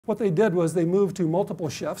What they did was they moved to multiple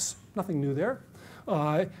shifts, nothing new there.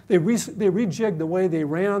 They rejigged the way they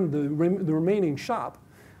ran the remaining shop,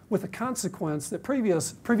 with the consequence that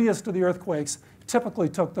previous to the earthquakes, typically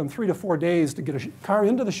took them 3 to 4 days to get a car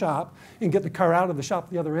into the shop and get the car out of the shop at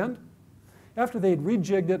the other end. After they'd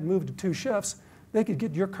rejigged it and moved to 2 shifts, they could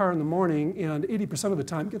get your car in the morning and 80% of the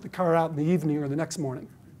time get the car out in the evening or the next morning.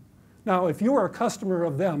 Now, if you were a customer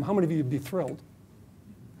of them, how many of you would be thrilled?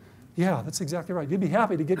 Yeah, that's exactly right. You'd be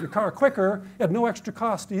happy to get your car quicker at no extra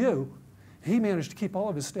cost to you. He managed to keep all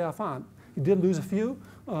of his staff on. He did lose a few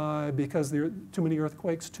because there were too many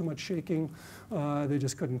earthquakes, too much shaking. They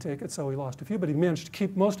just couldn't take it, so he lost a few. But he managed to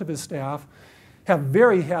keep most of his staff, have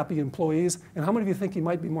very happy employees. And how many of you think he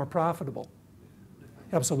might be more profitable?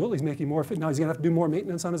 Absolutely, he's making more. Now he's going to have to do more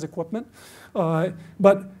maintenance on his equipment.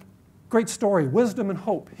 But great story, wisdom and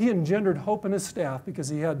hope. He engendered hope in his staff because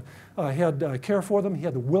he had care for them. He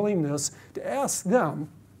had the willingness to ask them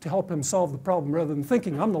to help him solve the problem rather than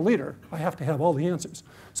thinking, I'm the leader, I have to have all the answers.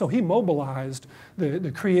 So he mobilized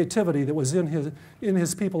the creativity that was in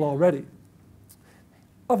his people already.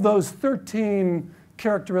 Of those 13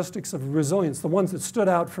 characteristics of resilience, the ones that stood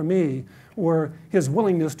out for me were his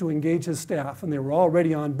willingness to engage his staff, and they were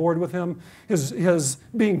already on board with him, his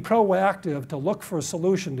being proactive to look for a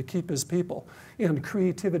solution to keep his people, and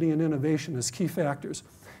creativity and innovation as key factors.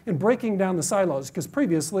 And breaking down the silos, because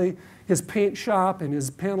previously his paint shop and his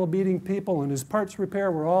panel beating people and his parts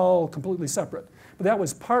repair were all completely separate. But that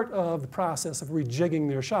was part of the process of rejigging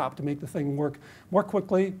their shop to make the thing work more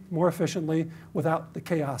quickly, more efficiently, without the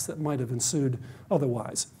chaos that might have ensued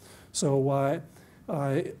otherwise. So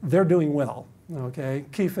they're doing well, okay?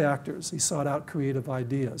 Key factors, he sought out creative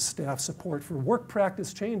ideas, staff support for work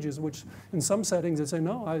practice changes, which in some settings they say,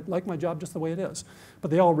 no, I like my job just the way it is. But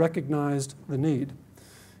they all recognized the need.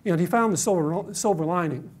 And he found the silver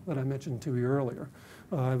lining that I mentioned to you earlier,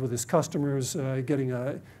 with his customers getting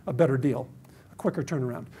a better deal, a quicker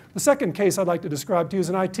turnaround. The second case I'd like to describe to you is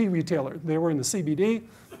an IT retailer. They were in the CBD.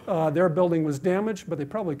 Their building was damaged, but they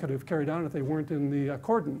probably could have carried on if they weren't in the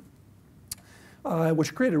cordon,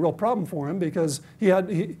 which created a real problem for him because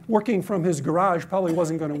working from his garage probably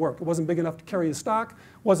wasn't going to work. It wasn't big enough to carry his stock,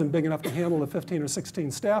 wasn't big enough to handle the 15 or 16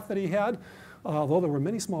 staff that he had. Although there were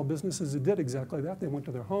many small businesses that did exactly that. They went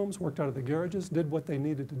to their homes, worked out of the garages, did what they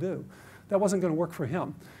needed to do. That wasn't going to work for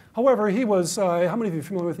him. However, he was, how many of you are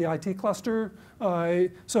familiar with the IT cluster?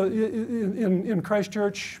 So in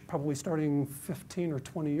Christchurch, probably starting 15 or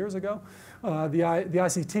 20 years ago, the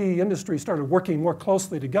ICT industry started working more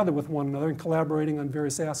closely together with one another and collaborating on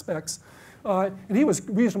various aspects. And he was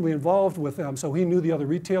reasonably involved with them, so he knew the other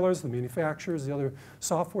retailers, the manufacturers, the other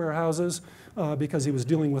software houses, because he was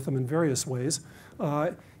dealing with them in various ways.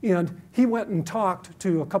 And he went and talked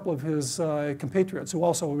to a couple of his compatriots who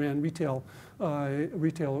also ran retail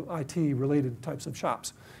IT-related types of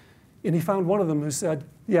shops. And he found one of them who said,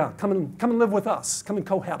 yeah, come and live with us, come and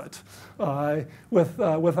cohabit with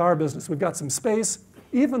our business. We've got some space,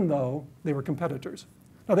 even though they were competitors.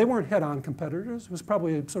 Now, they weren't head-on competitors. It was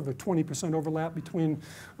probably sort of a 20% overlap between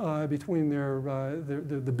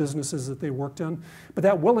the businesses that they worked in. But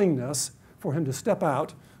that willingness for him to step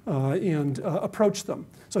out and approach them.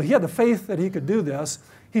 So he had the faith that he could do this.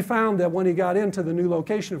 He found that when he got into the new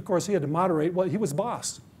location, of course, he had to moderate. Well, he was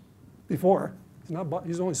boss before.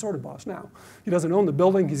 He's only sort of boss now. He doesn't own the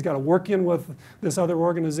building. He's got to work in with this other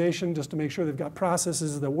organization just to make sure they've got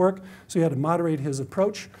processes that work. So he had to moderate his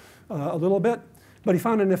approach a little bit. But he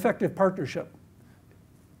found an effective partnership,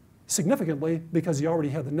 significantly because he already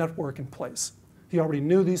had the network in place. He already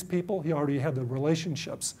knew these people. He already had the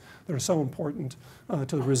relationships that are so important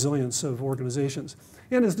to the resilience of organizations.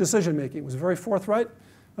 And his decision-making was very forthright.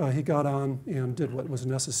 He got on and did what was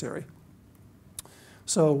necessary.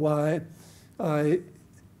 So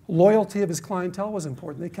loyalty of his clientele was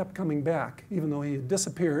important. They kept coming back, even though he had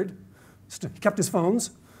disappeared. He kept his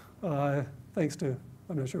phones, thanks to,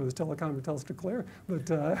 I'm not sure if it was Telecom or Telstra, but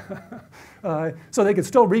so they could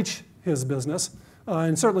still reach his business.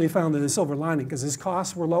 And certainly he found that his silver lining, because his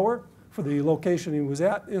costs were lower for the location he was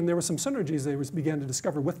at, and there were some synergies they began to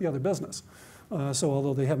discover with the other business. So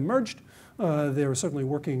although they haven't merged, they were certainly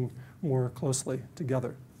working more closely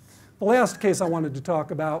together. The last case I wanted to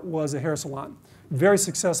talk about was a hair salon. Very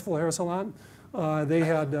successful hair salon. They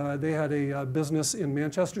had a business in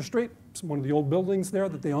Manchester Street, one of the old buildings there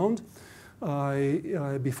that they owned.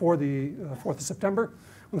 Before the 4th of September.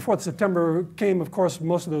 When the 4th of September came, of course,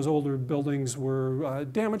 most of those older buildings were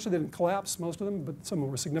damaged. They didn't collapse, most of them, but some of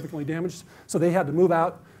them were significantly damaged. So they had to move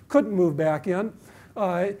out, couldn't move back in.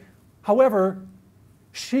 However,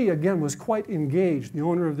 She, again, was quite engaged. The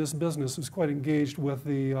owner of this business was quite engaged with,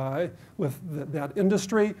 that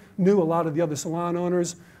industry, knew a lot of the other salon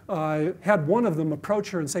owners, had one of them approach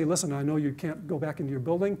her and say, listen, I know you can't go back into your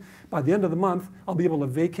building. By the end of the month, I'll be able to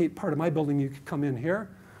vacate part of my building. You can come in here.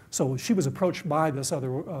 So she was approached by this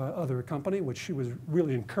other company, which she was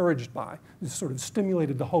really encouraged by. It sort of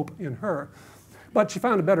stimulated the hope in her. But she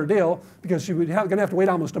found a better deal because she was going to have to wait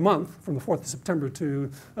almost a month from the 4th of September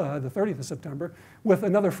to the 30th of September with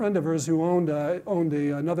another friend of hers who owned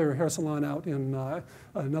another hair salon out in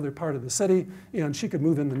another part of the city, and she could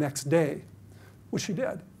move in the next day, which she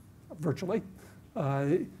did, virtually.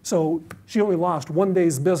 So she only lost one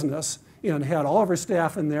day's business and had all of her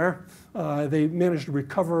staff in there. They managed to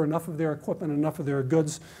recover enough of their equipment, enough of their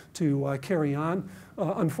goods to carry on.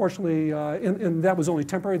 Unfortunately, and that was only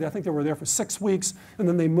temporary. I think they were there for 6 weeks, and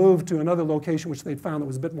then they moved to another location which they'd found that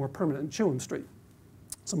was a bit more permanent in Chewham Street.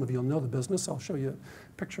 Some of you will know the business. I'll show you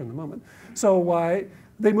a picture in a moment. So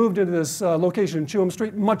they moved into this location in Chewham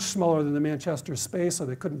Street, much smaller than the Manchester space, so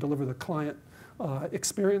they couldn't deliver the client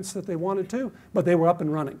experience that they wanted to, but they were up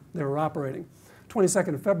and running. They were operating.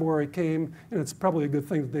 22nd of February came, and it's probably a good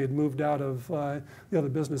thing that they had moved out of the other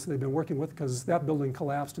business they'd been working with, because that building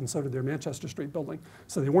collapsed and so did their Manchester Street building.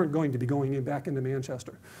 So they weren't going to be going back into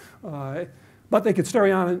Manchester. But they could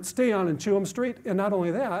stay on in Chewham Street, and not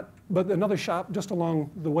only that, but another shop just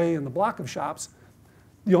along the way in the block of shops,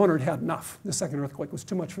 the owner had had enough. The second earthquake was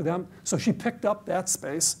too much for them, so she picked up that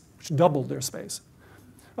space, which doubled their space.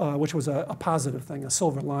 Which was a positive thing, a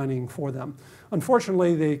silver lining for them.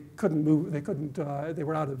 Unfortunately, they couldn't move. They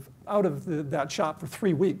were out of that shop for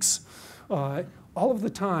 3 weeks. All of the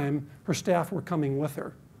time, her staff were coming with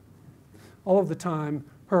her. All of the time,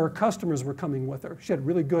 her customers were coming with her. She had a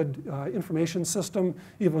really good information system,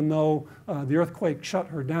 even though the earthquake shut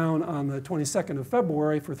her down on the 22nd of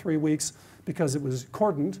February for 3 weeks because it was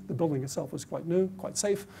cordoned. The building itself was quite new, quite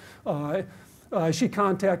safe. She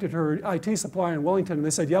contacted her IT supplier in Wellington, and they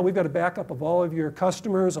said, yeah, we've got a backup of all of your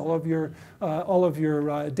customers, all of your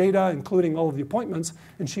data, including all of the appointments.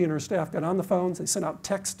 And she and her staff got on the phones. They sent out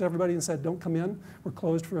texts to everybody and said, don't come in. We're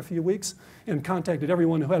closed for a few weeks. And contacted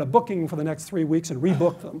everyone who had a booking for the next 3 weeks and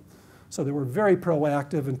rebooked them. So they were very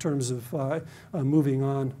proactive in terms of moving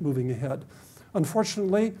on, moving ahead.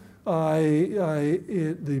 Unfortunately,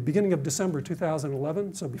 the beginning of December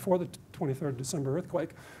 2011, so before the 23rd December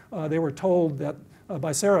earthquake, they were told that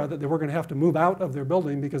by Sarah that they were going to have to move out of their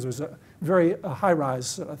building because there was a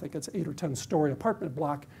high-rise, I think it's 8 or 10-story apartment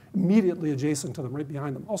block immediately adjacent to them, right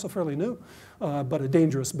behind them. Also fairly new, but a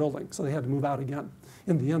dangerous building, so they had to move out again.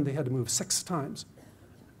 In the end, they had to move 6 times.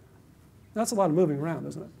 That's a lot of moving around,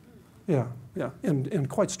 isn't it? Yeah, and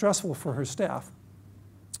quite stressful for her staff.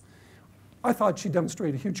 I thought she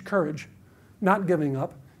demonstrated huge courage, not giving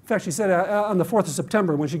up. In fact, she said on the 4th of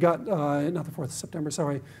September, when she got, not the 4th of September,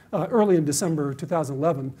 sorry, early in December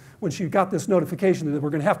 2011, when she got this notification that we're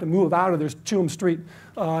going to have to move out of this Chewham Street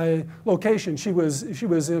location, she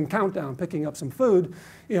was in Countdown picking up some food,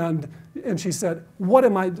 and she said, what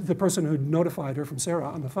am I, the person who notified her from Sarah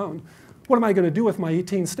on the phone, what am I going to do with my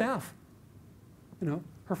 18 staff? You know,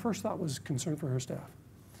 her first thought was concern for her staff.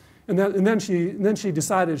 And then she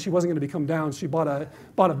decided she wasn't going to become down. She bought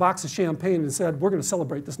a box of champagne and said, we're going to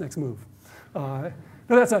celebrate this next move. Now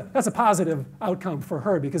that's a positive outcome for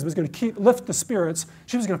her because it was going to lift the spirits.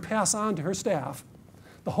 She was going to pass on to her staff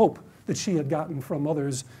the hope that she had gotten from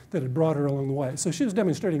others that had brought her along the way. So she was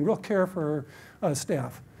demonstrating real care for her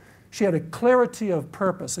staff. She had a clarity of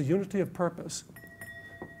purpose, a unity of purpose.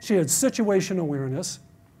 She had situation awareness.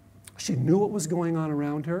 She knew what was going on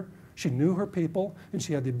around her. She knew her people, and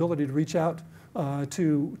she had the ability to reach out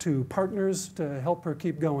to partners to help her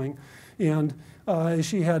keep going. And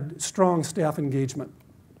she had strong staff engagement.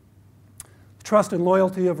 Trust and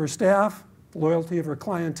loyalty of her staff, loyalty of her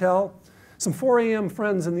clientele. Some 4 a.m.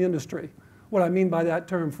 friends in the industry. What I mean by that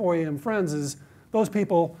term 4 a.m. friends is those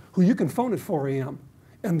people who you can phone at 4 a.m.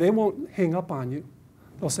 and they won't hang up on you.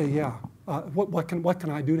 They'll say, yeah, what can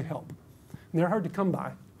I do to help? And they're hard to come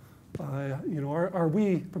by. You know, are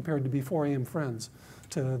we prepared to be 4 a.m. friends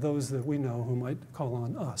to those that we know who might call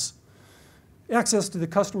on us? Access to the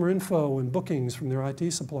customer info and bookings from their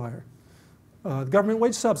IT supplier. The government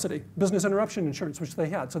wage subsidy, business interruption insurance, which they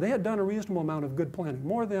had. So they had done a reasonable amount of good planning,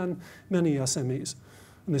 more than many SMEs.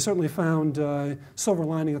 And they certainly found silver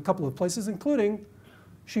lining a couple of places, including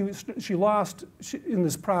she lost, in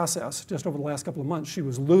this process, just over the last couple of months, she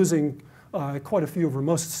was losing quite a few of her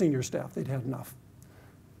most senior staff. They'd had enough.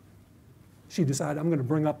 she decided, I'm going to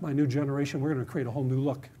bring up my new generation. We're going to create a whole new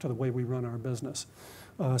look to the way we run our business.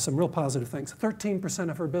 Some real positive things.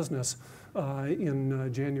 13% of her business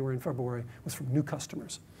in January and February was from new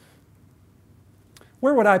customers.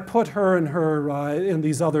 Where would I put her in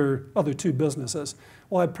these other two businesses?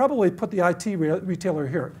 Well, I'd probably put the IT retailer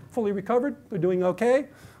here. Fully recovered, they're doing okay.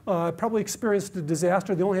 Probably experienced a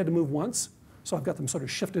disaster. They only had to move once. So I've got them sort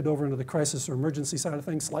of shifted over into the crisis or emergency side of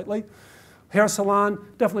things slightly. Hair salon,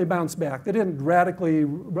 definitely bounced back. They didn't radically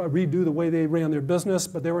redo the way they ran their business,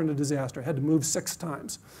 but they were in a disaster. Had to move 6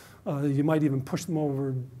 times. You might even push them over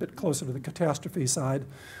a bit closer to the catastrophe side.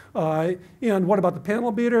 And what about the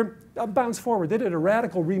panel beater? Bounced forward. They did a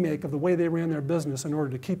radical remake of the way they ran their business in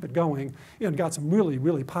order to keep it going and got some really,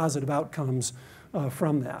 really positive outcomes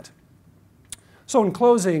from that. So in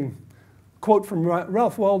closing, quote from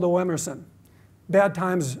Ralph Waldo Emerson, "Bad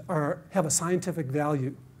times have a scientific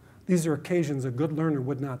value. These are occasions a good learner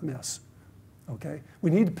would not miss." Okay?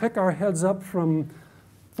 We need to pick our heads up from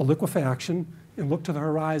the liquefaction and look to the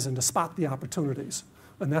horizon to spot the opportunities.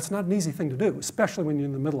 And that's not an easy thing to do, especially when you're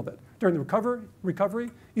in the middle of it. During the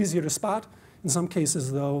recovery, easier to spot. In some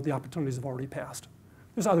cases, though, the opportunities have already passed.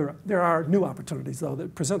 There are new opportunities, though,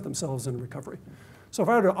 that present themselves in recovery. So if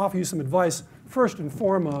I were to offer you some advice, first and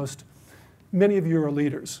foremost, many of you are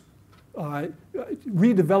leaders.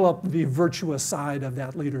 Redevelop the virtuous side of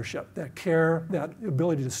that leadership, that care, that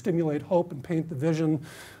ability to stimulate hope and paint the vision,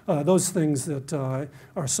 those things that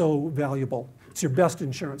are so valuable. It's your best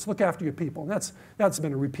insurance. Look after your people. And that's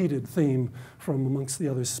been a repeated theme from amongst the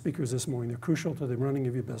other speakers this morning. They're crucial to the running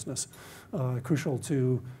of your business, crucial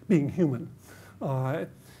to being human.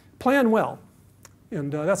 Plan well.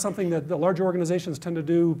 And that's something that the larger organizations tend to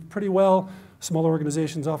do pretty well. Smaller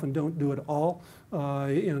organizations often don't do it all,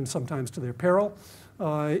 and sometimes to their peril.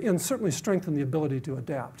 And certainly strengthen the ability to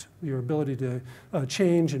adapt, your ability to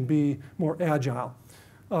change and be more agile.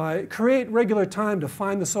 Create regular time to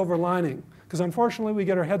find the silver lining, because unfortunately we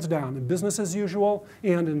get our heads down in business as usual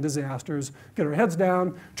and in disasters. Get our heads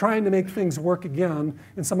down, trying to make things work again,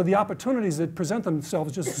 and some of the opportunities that present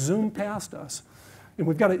themselves just zoom past us.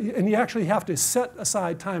 And and you actually have to set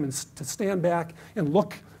aside time to stand back and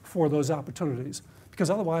look for those opportunities, because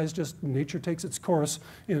otherwise just nature takes its course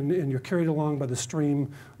and you're carried along by the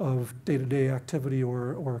stream of day-to-day activity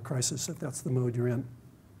or a crisis, if that's the mode you're in.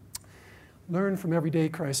 Learn from everyday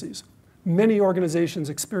crises. Many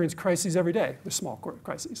organizations experience crises every day. They're small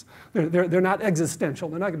crises. They're not existential.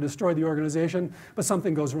 They're not going to destroy the organization, but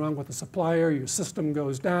something goes wrong with the supplier, your system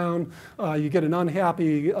goes down, you get an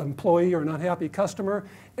unhappy employee or an unhappy customer,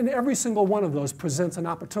 and every single one of those presents an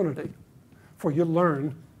opportunity for you to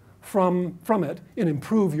learn from it and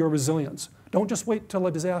improve your resilience. Don't just wait till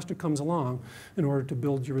a disaster comes along in order to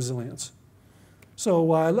build your resilience. So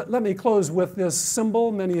let me close with this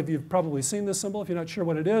symbol. Many of you have probably seen this symbol. If you're not sure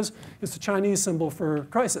what it is, it's the Chinese symbol for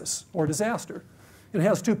crisis or disaster. It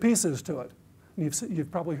has 2 pieces to it.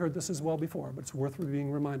 You've probably heard this as well before, but it's worth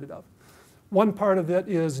being reminded of. One part of it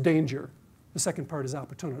is danger. The second part is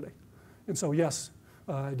opportunity. And so yes,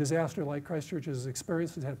 a disaster like Christchurch has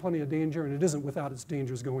experienced has had plenty of danger, and it isn't without its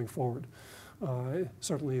dangers going forward.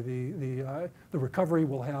 Certainly the recovery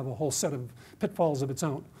will have a whole set of pitfalls of its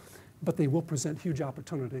own, but they will present huge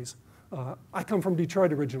opportunities. I come from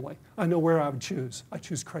Detroit originally. I know where I would choose. I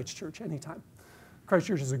choose Christchurch anytime.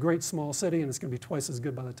 Christchurch is a great small city, and it's going to be twice as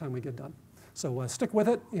good by the time we get done. So stick with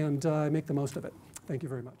it and make the most of it. Thank you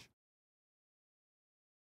very much.